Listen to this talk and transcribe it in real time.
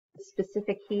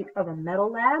specific heat of a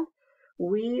metal lab.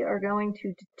 We are going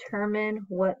to determine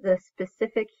what the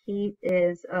specific heat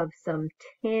is of some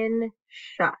tin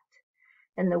shot.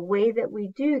 And the way that we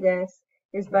do this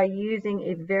is by using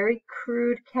a very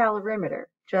crude calorimeter,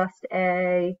 just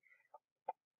a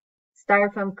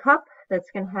styrofoam cup that's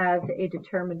going to have a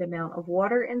determined amount of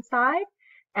water inside,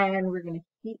 and we're going to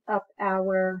heat up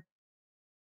our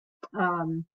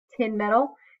tin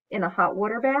metal in a hot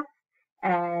water bath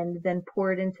and then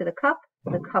pour it into the cup.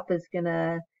 The cup is going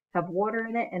to have water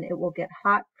in it and it will get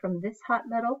hot from this hot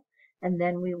metal, and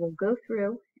then we will go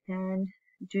through and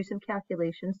do some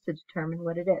calculations to determine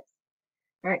what it is.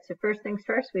 All right, so first things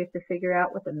first, we have to figure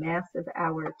out what the mass of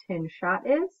our tin shot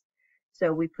is.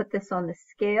 So we put this on the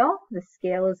scale. The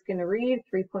scale is going to read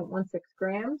 3.16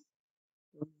 grams.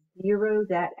 Zero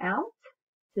that out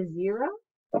to 0.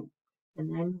 And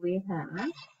then we have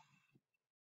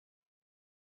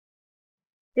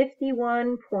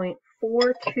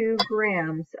 51.42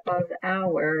 grams of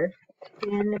our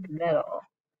tin metal.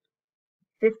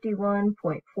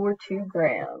 51.42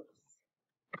 grams.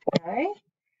 Okay,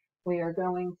 we are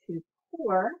going to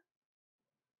pour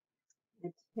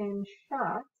the tin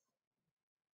shot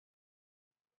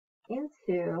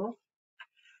into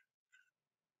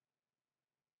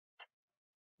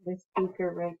this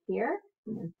beaker right here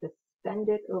and suspend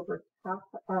it over top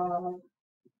of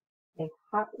a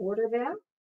hot water bath.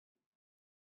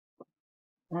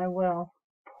 I will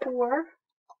pour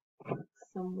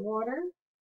some water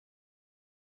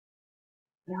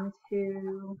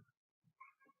into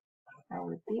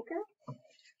our beaker.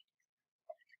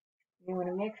 You want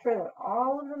to make sure that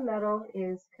all of the metal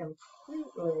is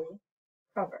completely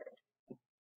covered.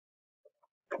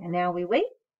 And now we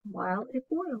wait while it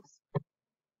boils.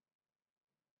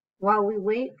 While we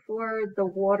wait for the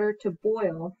water to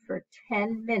boil for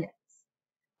 10 minutes,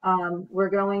 we're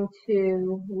going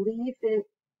to leave it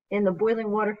in the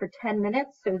boiling water for 10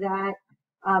 minutes so that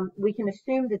we can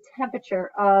assume the temperature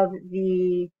of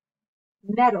the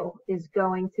metal is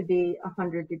going to be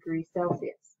 100 degrees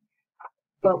Celsius.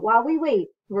 But while we wait,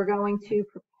 we're going to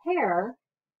prepare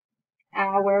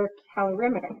our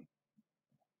calorimeter.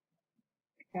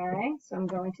 Okay, so I'm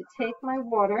going to take my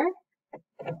water,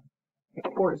 it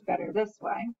pours better this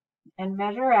way, and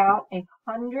measure out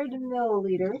 100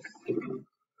 milliliters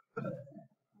of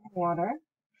water.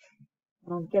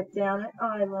 I'll get down at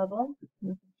eye level.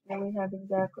 Make sure we have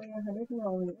exactly 100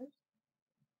 milliliters.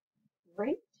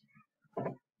 Great.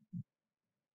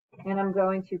 And I'm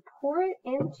going to pour it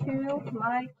into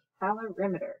my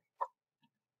calorimeter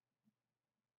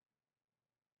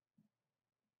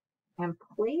and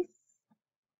place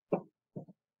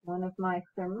one of my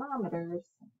thermometers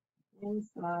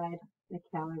inside the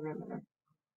calorimeter.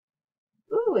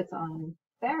 Ooh, it's on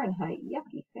Fahrenheit.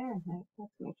 Yucky, Fahrenheit.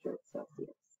 Let's make sure it's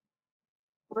Celsius.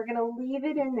 We're going to leave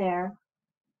it in there,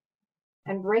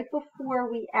 and right before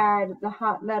we add the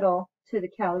hot metal to the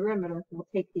calorimeter, we'll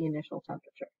take the initial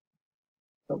temperature.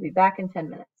 We'll be back in 10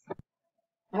 minutes.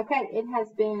 Okay, it has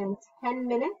been 10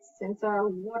 minutes since our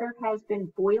water has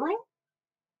been boiling.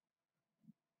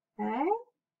 Okay.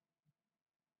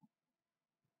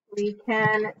 We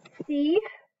can see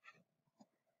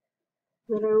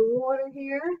that our water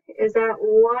here is at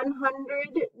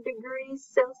 100 degrees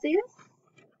Celsius.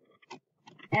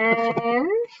 And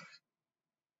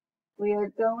we are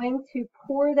going to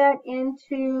pour that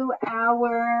into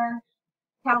our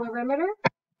calorimeter,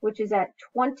 which is at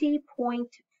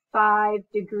 20.5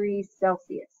 degrees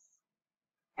Celsius.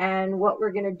 And what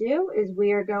we're going to do is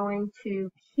we are going to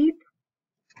keep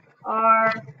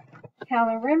our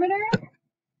calorimeter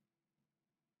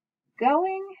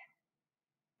going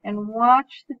and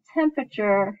watch the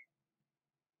temperature,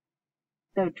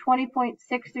 so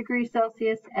 20.6 degrees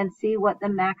Celsius, and see what the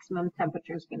maximum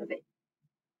temperature is going to be.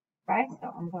 Right,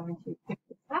 so I'm going to pick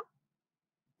this up.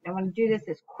 I want to do this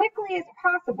as quickly as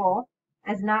possible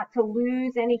as not to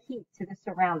lose any heat to the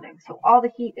surroundings. So all the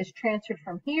heat is transferred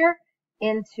from here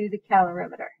into the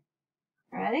calorimeter.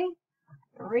 Ready?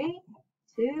 3,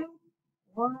 2,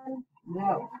 1,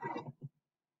 go.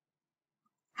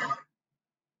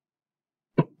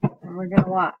 And we're going to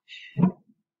watch.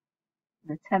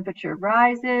 The temperature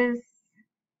rises.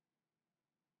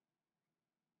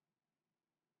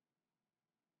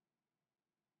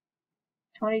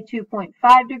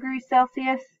 (22.5 degrees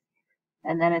Celsius),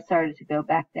 and then it started to go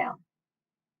back down.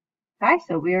 Okay,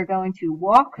 so we are going to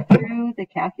walk through the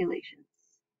calculations.